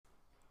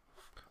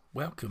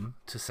Welcome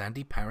to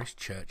Sandy Parish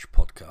Church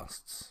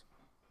Podcasts.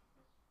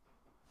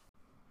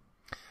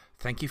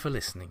 Thank you for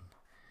listening.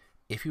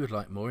 If you would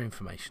like more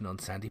information on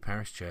Sandy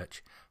Parish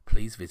Church,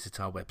 please visit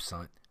our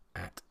website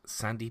at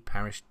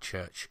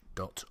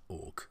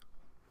sandyparishchurch.org.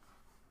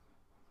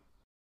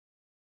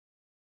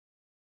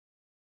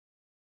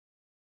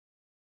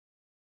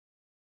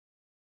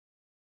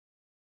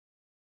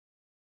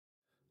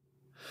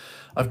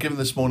 I've given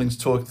this morning's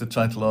talk the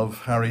title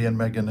of Harry and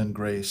Meghan and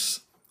Grace.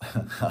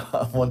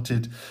 I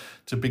wanted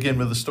to begin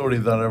with a story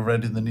that I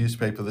read in the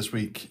newspaper this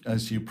week.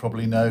 As you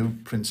probably know,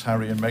 Prince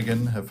Harry and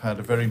Meghan have had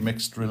a very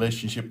mixed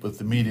relationship with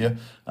the media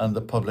and the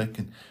public,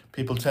 and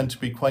people tend to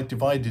be quite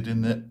divided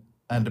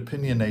and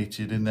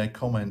opinionated in their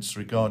comments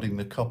regarding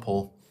the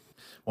couple.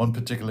 One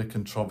particular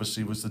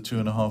controversy was the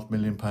 £2.5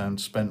 million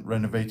spent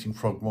renovating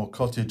Frogmore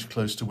Cottage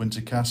close to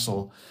Windsor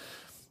Castle.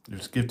 It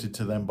was gifted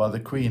to them by the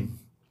Queen.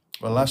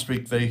 Well, last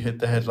week they hit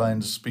the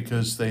headlines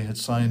because they had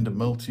signed a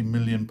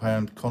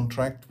multi-million-pound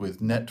contract with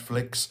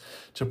Netflix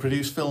to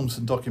produce films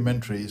and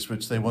documentaries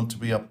which they want to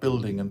be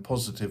upbuilding and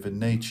positive in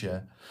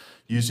nature,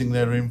 using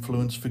their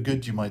influence for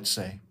good, you might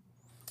say.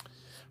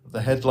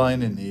 The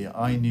headline in the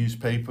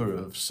newspaper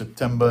of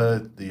September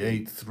the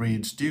 8th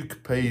reads,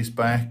 Duke pays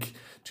back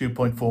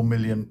 £2.4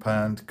 million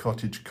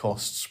cottage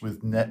costs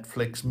with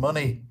Netflix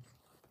money.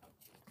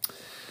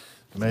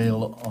 The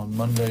Mail on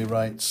Monday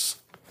writes,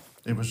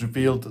 it was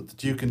revealed that the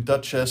Duke and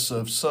Duchess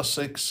of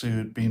Sussex, who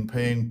had been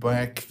paying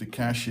back the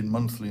cash in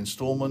monthly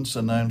instalments,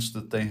 announced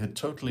that they had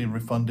totally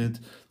refunded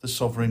the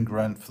sovereign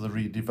grant for the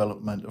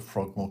redevelopment of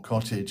Frogmore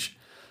Cottage.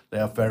 They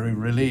are very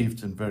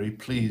relieved and very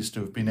pleased to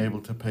have been able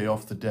to pay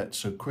off the debt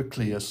so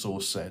quickly, a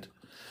source said.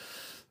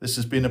 This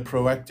has been a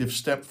proactive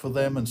step for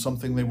them and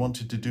something they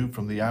wanted to do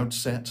from the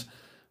outset.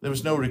 There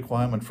was no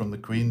requirement from the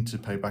Queen to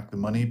pay back the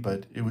money,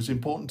 but it was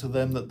important to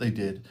them that they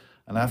did.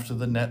 And after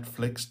the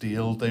Netflix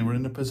deal, they were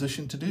in a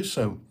position to do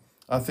so.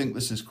 I think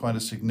this is quite a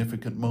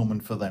significant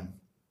moment for them.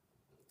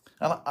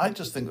 And I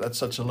just think that's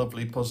such a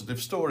lovely,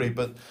 positive story.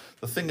 But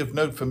the thing of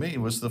note for me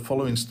was the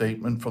following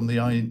statement from the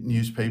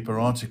newspaper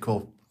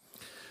article.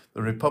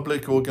 The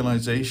Republic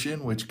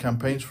Organisation, which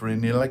campaigns for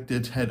an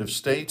elected head of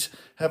state,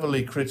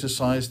 heavily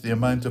criticised the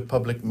amount of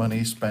public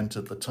money spent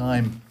at the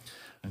time.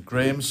 And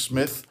Graham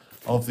Smith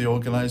of the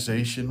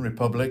organisation,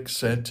 Republic,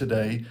 said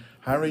today,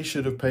 Harry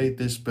should have paid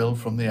this bill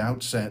from the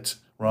outset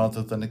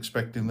rather than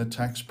expecting the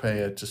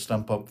taxpayer to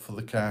stump up for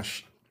the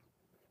cash.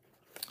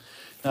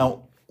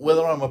 Now,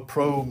 whether I'm a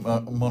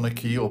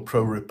pro-monarchy or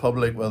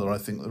pro-republic, whether I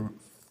think the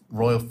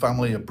royal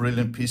family a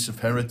brilliant piece of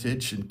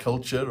heritage and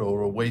culture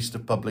or a waste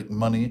of public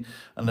money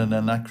and an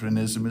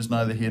anachronism is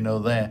neither here nor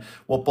there.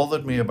 What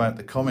bothered me about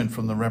the comment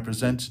from the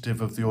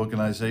representative of the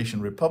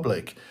organisation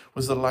Republic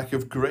was the lack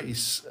of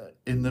grace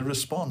in the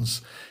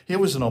response. Here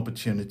was an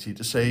opportunity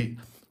to say,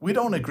 we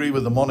don't agree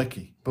with the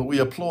monarchy, but we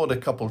applaud a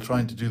couple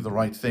trying to do the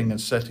right thing and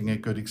setting a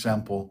good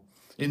example.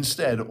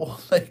 Instead, all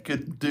they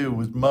could do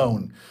was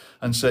moan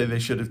and say they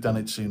should have done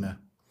it sooner.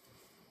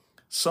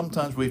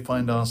 Sometimes we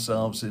find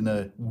ourselves in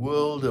a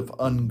world of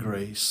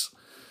ungrace.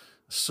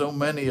 So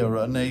many are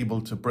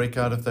unable to break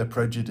out of their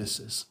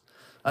prejudices.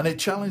 And it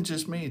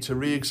challenges me to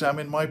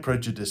re-examine my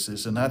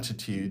prejudices and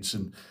attitudes.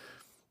 And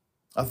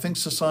I think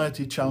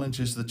society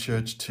challenges the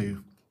church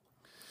too.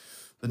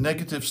 The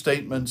negative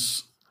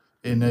statements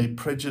in a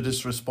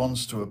prejudiced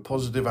response to a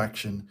positive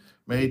action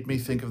made me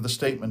think of the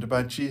statement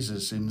about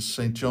Jesus in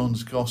St.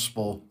 John's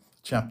Gospel,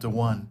 chapter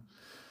 1,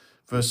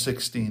 verse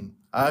 16.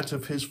 Out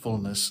of his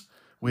fullness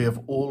we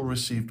have all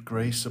received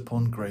grace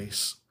upon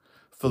grace.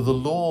 For the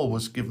law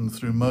was given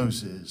through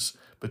Moses,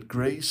 but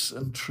grace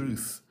and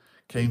truth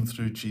came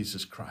through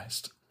Jesus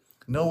Christ.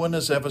 No one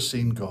has ever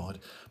seen God,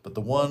 but the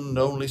one and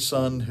only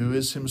Son, who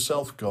is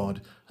himself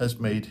God, has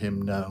made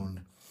him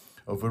known.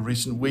 Over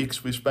recent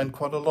weeks, we've spent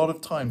quite a lot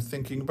of time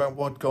thinking about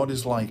what God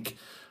is like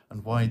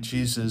and why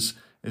Jesus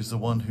is the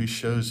one who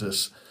shows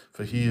us,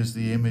 for he is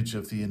the image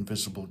of the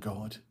invisible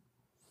God.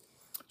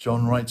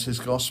 John writes his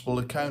gospel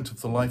account of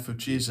the life of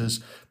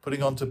Jesus,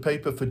 putting onto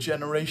paper for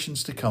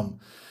generations to come.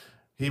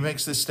 He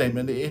makes this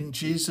statement, in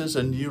Jesus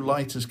a new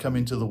light has come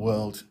into the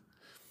world.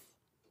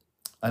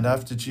 And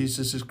after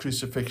Jesus'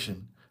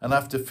 crucifixion, and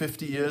after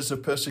 50 years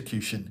of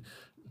persecution,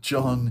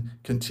 John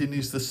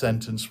continues the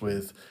sentence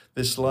with,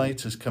 this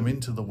light has come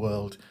into the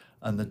world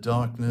and the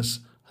darkness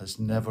has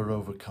never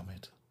overcome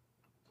it.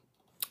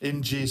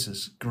 In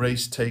Jesus,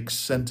 grace takes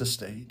center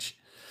stage.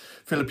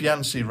 Philip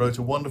Yancey wrote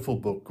a wonderful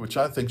book, which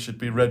I think should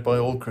be read by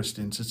all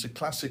Christians. It's a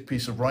classic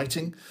piece of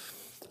writing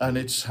and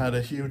it's had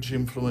a huge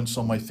influence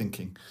on my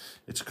thinking.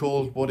 It's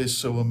called What is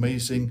So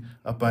Amazing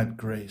About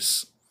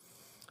Grace.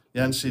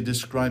 Yancey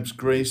describes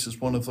grace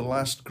as one of the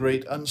last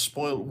great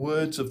unspoilt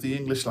words of the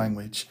English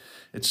language.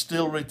 It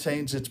still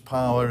retains its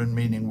power and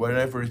meaning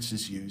wherever it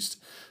is used.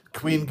 The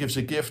Queen gives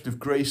a gift of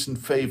grace and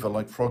favour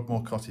like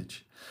Frogmore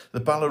Cottage. The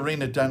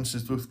ballerina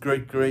dances with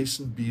great grace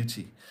and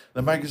beauty.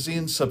 The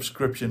magazine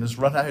subscription has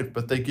run out,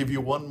 but they give you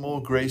one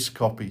more grace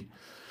copy.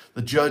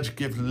 The judge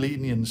gives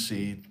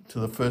leniency to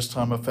the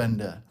first-time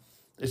offender.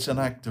 It's an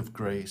act of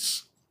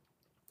grace.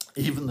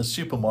 Even the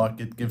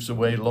supermarket gives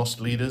away lost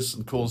leaders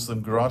and calls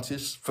them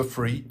gratis, for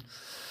free.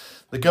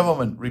 The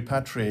government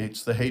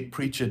repatriates the hate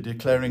preacher,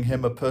 declaring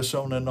him a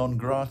persona non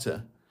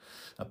grata,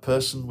 a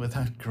person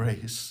without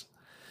grace.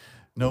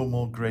 No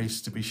more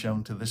grace to be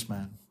shown to this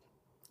man.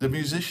 The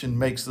musician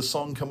makes the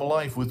song come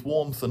alive with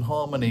warmth and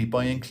harmony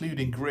by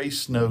including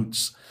grace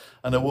notes,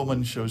 and a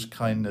woman shows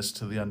kindness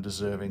to the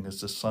undeserving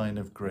as a sign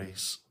of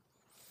grace.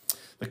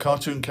 The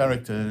cartoon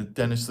character,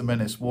 Dennis the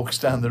Menace, walks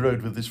down the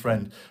road with his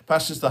friend,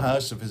 passes the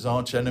house of his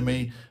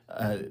arch-enemy,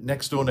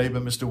 next-door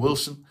neighbour, Mr.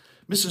 Wilson.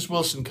 Mrs.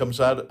 Wilson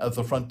comes out of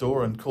the front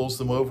door and calls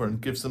them over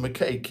and gives them a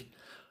cake.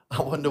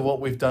 I wonder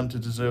what we've done to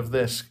deserve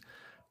this,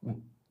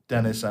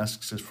 Dennis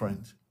asks his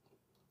friend.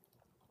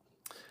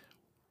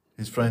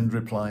 His friend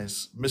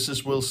replies,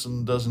 Mrs.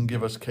 Wilson doesn't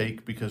give us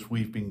cake because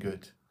we've been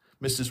good.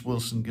 Mrs.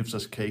 Wilson gives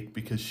us cake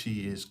because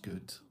she is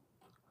good.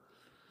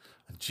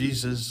 And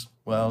Jesus,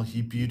 well,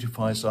 he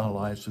beautifies our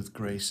lives with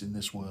grace in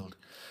this world.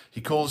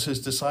 He calls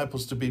his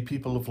disciples to be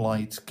people of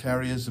light,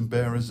 carriers and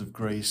bearers of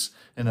grace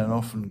in an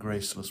often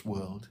graceless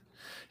world.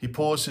 He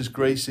pours his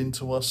grace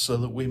into us so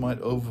that we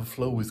might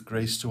overflow with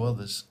grace to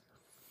others.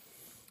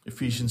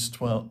 Ephesians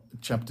 12,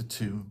 chapter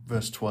 2,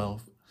 verse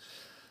 12.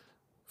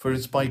 For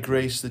it's by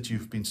grace that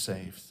you've been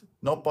saved,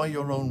 not by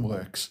your own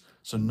works,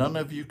 so none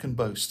of you can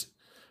boast.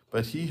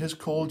 But he has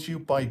called you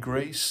by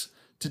grace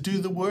to do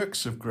the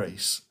works of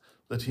grace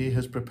that he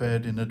has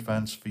prepared in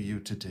advance for you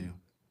to do.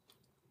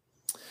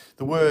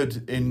 The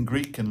word in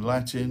Greek and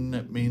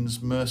Latin means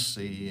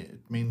mercy, it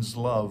means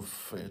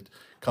love. It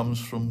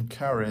comes from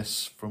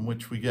charis, from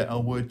which we get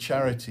our word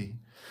charity.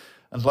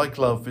 And like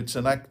love, it's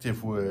an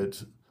active word.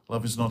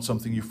 Love is not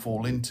something you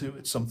fall into,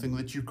 it's something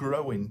that you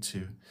grow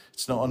into.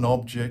 It's not an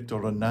object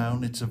or a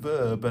noun, it's a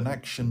verb, an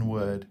action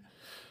word.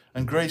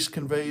 And grace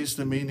conveys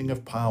the meaning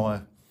of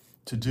power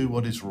to do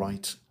what is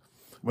right.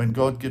 When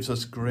God gives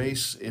us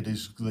grace, it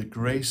is the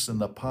grace and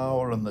the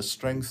power and the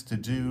strength to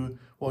do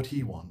what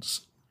he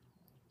wants.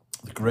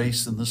 The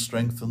grace and the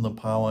strength and the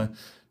power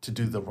to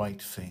do the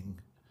right thing.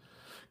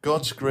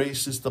 God's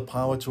grace is the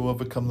power to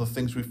overcome the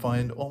things we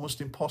find almost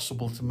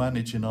impossible to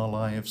manage in our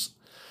lives.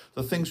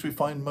 The things we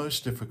find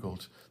most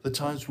difficult, the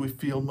times we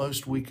feel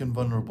most weak and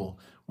vulnerable,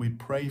 we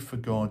pray for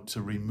God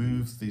to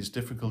remove these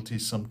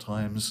difficulties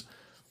sometimes,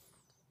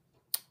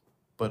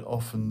 but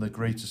often the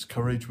greatest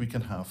courage we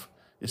can have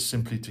is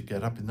simply to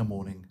get up in the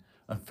morning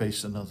and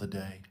face another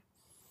day.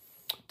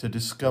 To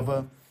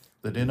discover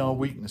that in our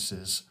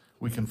weaknesses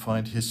we can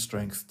find his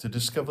strength. To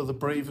discover the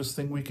bravest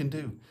thing we can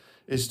do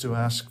is to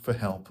ask for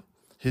help,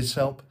 his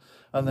help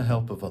and the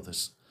help of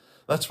others.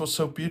 That's what's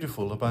so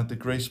beautiful about the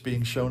grace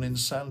being shown in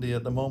Sandy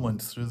at the moment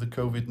through the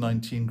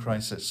COVID-19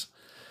 crisis.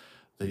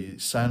 The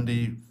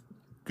Sandy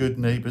Good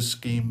Neighbours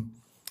scheme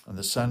and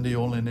the Sandy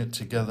All In It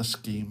Together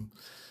scheme.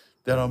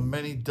 There are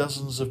many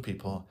dozens of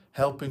people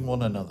helping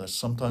one another,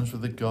 sometimes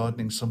with the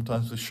gardening,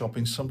 sometimes with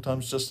shopping,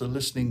 sometimes just a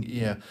listening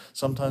ear,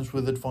 sometimes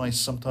with advice,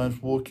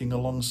 sometimes walking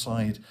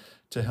alongside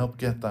to help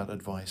get that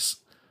advice.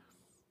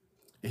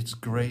 It's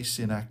grace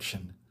in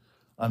action,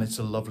 and it's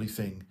a lovely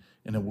thing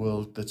in a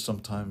world that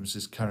sometimes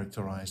is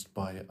characterized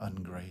by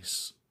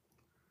ungrace.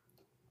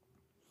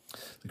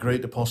 The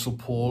great Apostle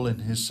Paul, in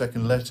his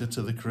second letter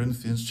to the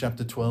Corinthians,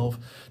 chapter 12,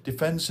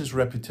 defends his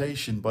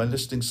reputation by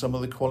listing some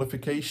of the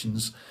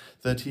qualifications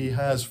that he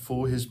has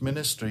for his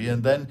ministry.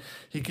 And then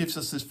he gives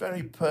us this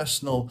very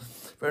personal,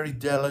 very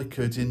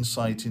delicate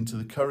insight into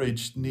the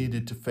courage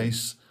needed to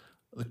face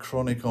the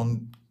chronic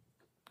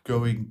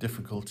ongoing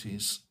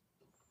difficulties.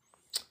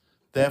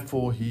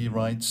 Therefore, he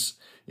writes,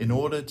 in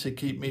order to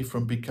keep me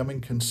from becoming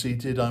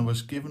conceited, I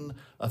was given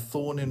a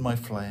thorn in my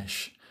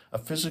flesh, a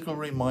physical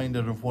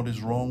reminder of what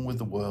is wrong with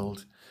the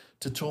world,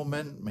 to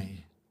torment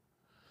me.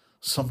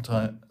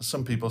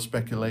 Some people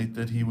speculate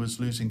that he was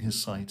losing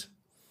his sight.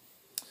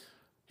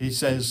 He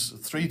says,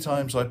 3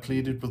 times I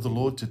pleaded with the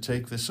Lord to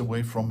take this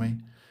away from me,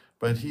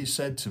 but he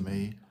said to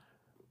me,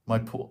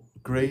 my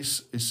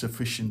grace is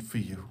sufficient for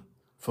you,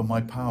 for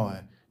my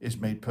power is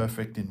made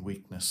perfect in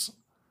weakness.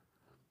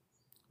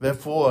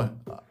 Therefore,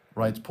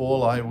 writes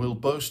Paul, I will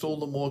boast all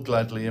the more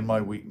gladly in my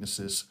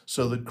weaknesses,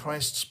 so that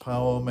Christ's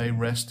power may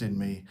rest in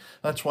me.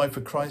 That's why, for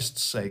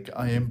Christ's sake,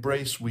 I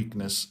embrace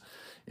weakness,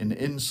 in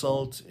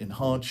insult, in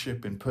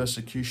hardship, in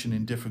persecution,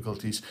 in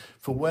difficulties.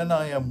 For when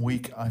I am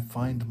weak, I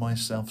find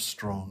myself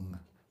strong.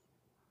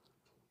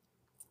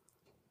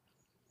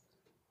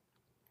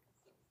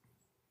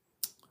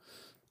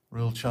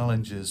 Real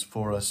challenges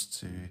for us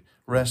to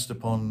rest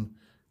upon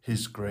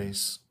his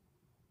grace.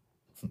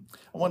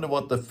 I wonder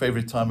what the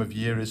favorite time of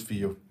year is for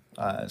you.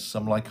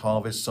 Some like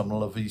harvest, some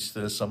love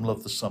Easter, some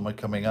love the summer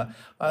coming up.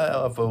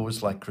 I've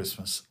always liked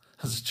Christmas.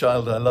 As a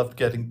child, I loved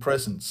getting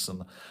presents,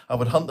 and I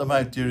would hunt them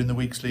out during the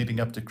weeks leading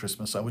up to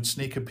Christmas. I would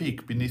sneak a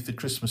peek beneath the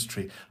Christmas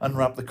tree,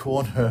 unwrap the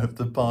corner of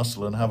the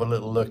parcel and have a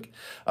little look.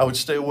 I would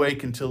stay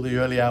awake until the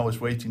early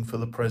hours waiting for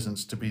the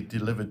presents to be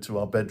delivered to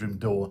our bedroom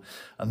door,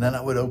 and then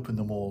I would open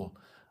them all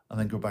and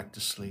then go back to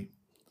sleep.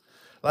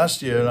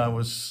 Last year, I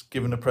was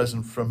given a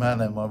present from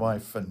Anna, my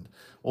wife, and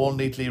all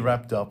neatly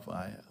wrapped up.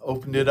 I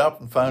opened it up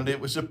and found it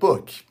was a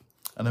book.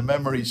 And a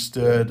memory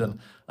stirred, and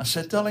I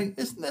said, "Darling,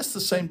 isn't this the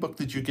same book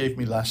that you gave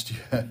me last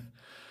year?"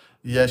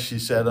 "Yes," she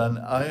said, "and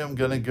I am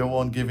going to go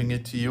on giving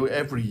it to you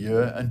every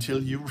year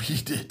until you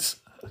read it."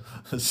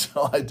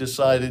 So I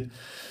decided,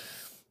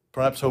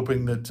 perhaps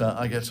hoping that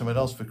I get something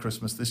else for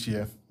Christmas this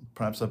year,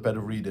 perhaps I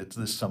better read it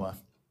this summer.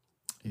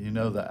 You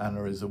know that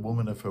Anna is a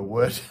woman of her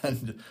word,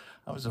 and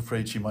I was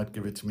afraid she might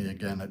give it to me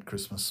again at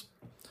Christmas.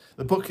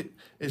 The book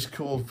is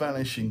called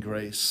Vanishing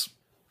Grace.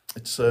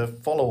 It's a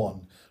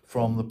follow-on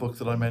from the book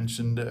that I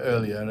mentioned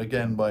earlier,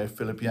 again by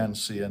Philip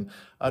Yancey, and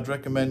I'd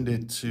recommend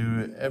it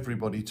to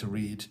everybody to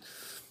read.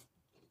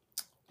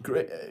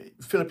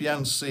 Philip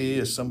Yancey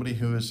is somebody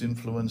who has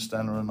influenced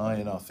Anna and I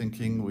in our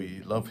thinking.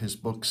 We love his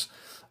books.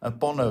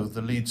 Bono,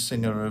 the lead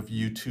singer of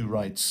U2,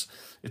 writes,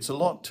 "It's a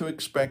lot to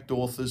expect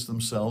authors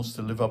themselves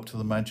to live up to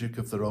the magic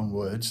of their own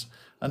words,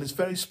 and it's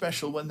very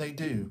special when they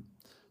do.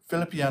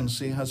 Philip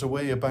Yancey has a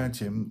way about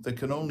him that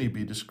can only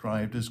be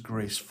described as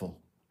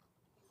graceful."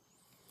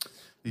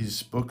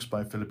 These books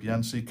by Philip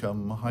Yancey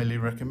come highly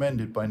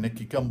recommended by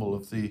Nicky Gumbel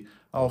of the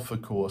Alpha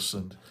course,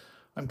 and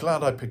I'm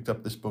glad I picked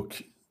up this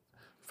book,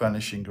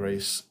 Vanishing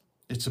Grace.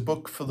 It's a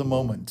book for the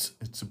moment.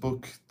 It's a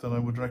book that I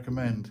would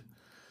recommend.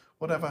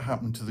 Whatever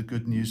happened to the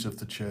good news of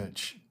the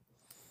church?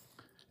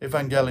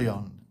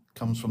 Evangelion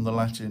comes from the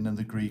Latin and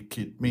the Greek.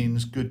 It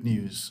means good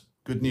news.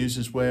 Good news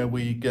is where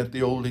we get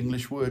the Old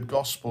English word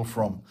gospel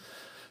from.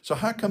 So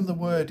how come the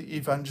word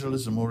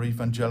evangelism or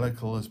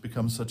evangelical has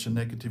become such a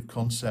negative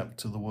concept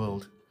to the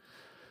world?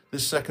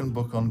 This second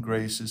book on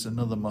grace is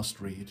another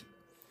must-read.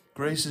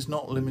 Grace is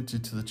not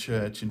limited to the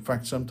church. In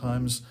fact,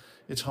 sometimes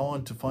it's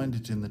hard to find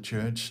it in the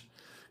church.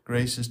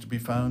 Grace is to be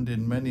found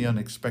in many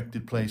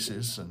unexpected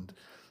places, and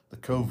the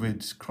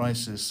COVID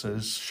crisis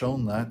has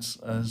shown that,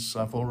 as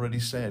I've already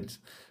said,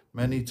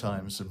 many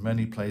times and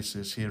many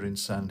places here in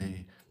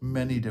Sandy,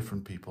 many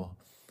different people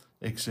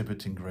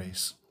exhibiting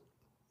grace.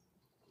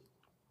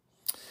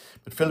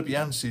 But Philip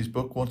Yancey's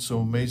book, What's So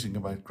Amazing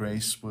About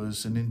Grace,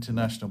 was an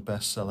international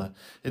bestseller.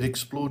 It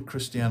explored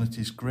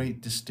Christianity's great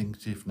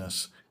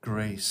distinctiveness,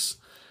 grace,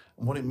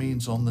 and what it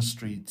means on the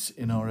streets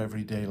in our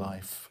everyday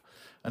life.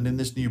 And in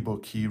this new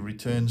book, he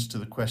returns to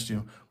the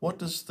question, what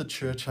does the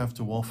church have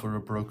to offer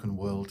a broken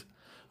world?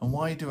 And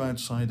why do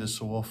outsiders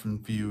so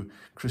often view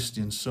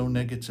Christians so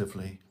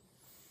negatively?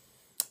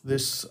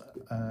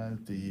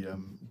 The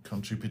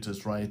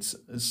contributors write,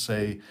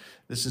 say,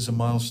 this is a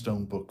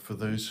milestone book for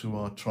those who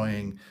are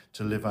trying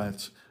to live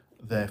out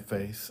their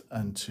faith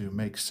and to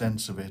make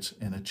sense of it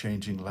in a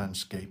changing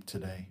landscape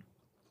today.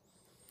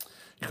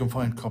 You can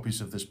find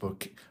copies of this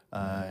book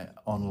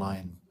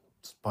online.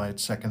 Buy it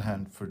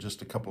secondhand for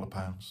just a couple of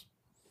pounds.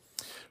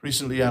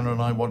 Recently, Anna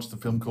and I watched a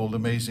film called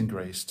Amazing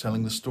Grace,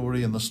 telling the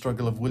story and the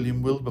struggle of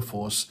William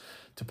Wilberforce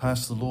to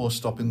pass the law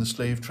stopping the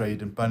slave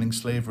trade and banning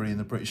slavery in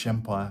the British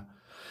Empire.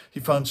 He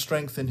found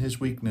strength in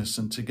his weakness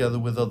and together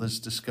with others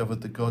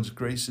discovered that God's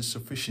grace is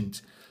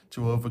sufficient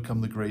to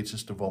overcome the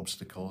greatest of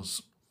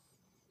obstacles.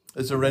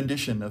 There's a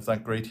rendition of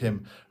that great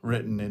hymn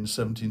written in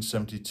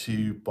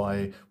 1772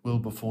 by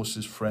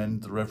Wilberforce's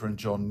friend, the Reverend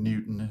John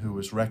Newton, who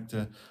was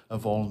rector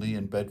of Olney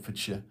in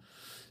Bedfordshire.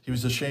 He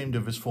was ashamed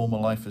of his former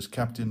life as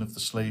captain of the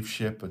slave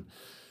ship, and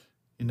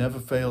he never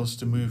fails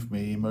to move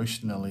me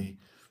emotionally.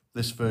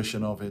 This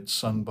version of it,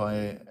 sung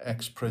by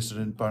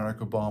ex-President Barack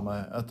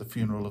Obama at the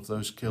funeral of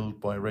those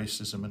killed by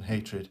racism and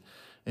hatred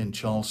in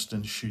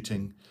Charleston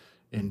shooting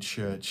in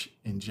church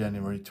in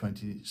January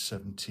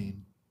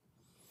 2017.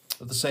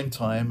 At the same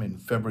time, in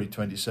February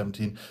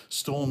 2017,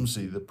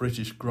 Stormzy, the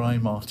British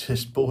grime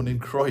artist born in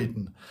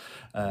Croydon,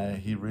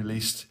 he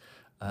released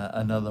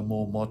another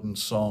more modern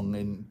song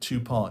in two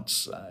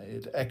parts.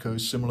 It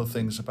echoes similar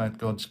things about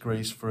God's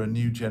grace for a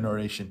new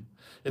generation.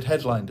 It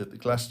headlined at the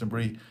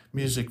Glastonbury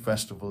Music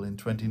Festival in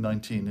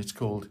 2019. It's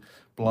called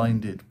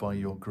Blinded by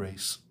Your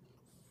Grace.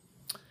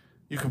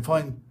 You can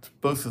find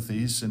both of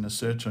these in a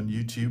search on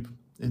YouTube.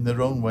 In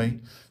their own way,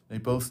 they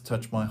both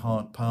touch my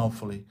heart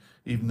powerfully,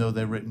 even though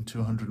they're written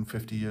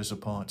 250 years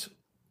apart.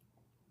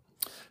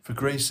 For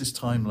grace is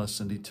timeless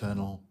and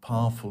eternal,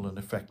 powerful and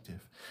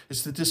effective.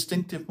 It's the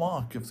distinctive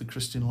mark of the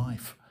Christian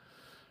life.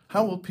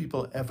 How will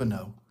people ever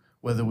know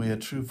whether we are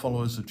true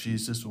followers of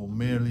Jesus or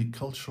merely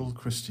cultural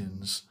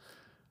Christians?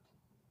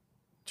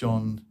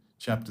 John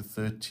chapter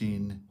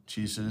 13,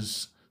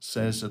 Jesus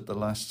says at the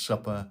Last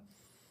Supper,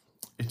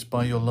 it's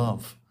by your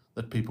love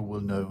that people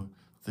will know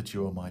that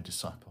you are my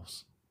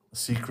disciples. The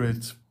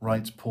secret,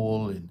 writes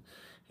Paul in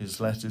his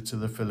letter to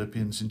the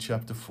Philippians in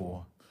chapter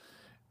 4,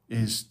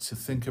 is to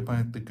think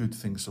about the good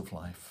things of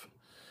life,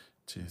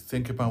 to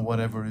think about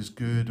whatever is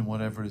good and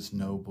whatever is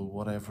noble,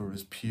 whatever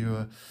is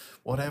pure,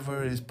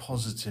 whatever is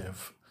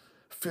positive.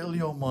 Fill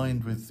your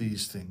mind with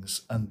these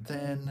things, and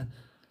then,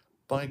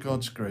 by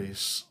God's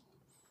grace,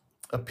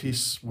 a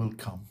peace will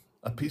come,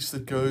 a peace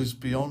that goes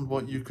beyond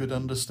what you could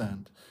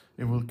understand.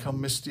 It will come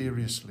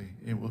mysteriously.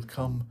 It will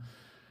come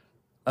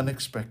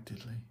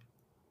unexpectedly.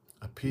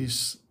 A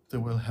peace that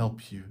will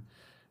help you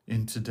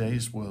in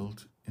today's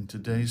world, in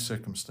today's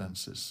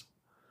circumstances,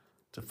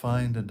 to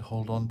find and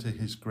hold on to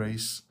his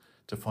grace,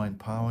 to find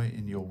power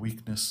in your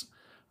weakness,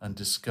 and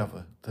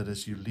discover that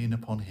as you lean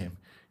upon him,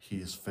 he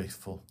is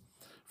faithful,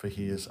 for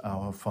he is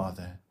our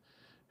Father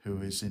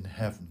who is in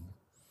heaven.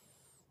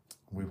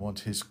 We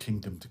want his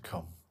kingdom to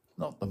come,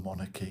 not the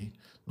monarchy,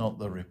 not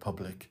the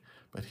republic,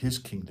 but his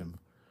kingdom,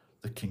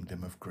 the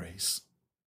kingdom of grace.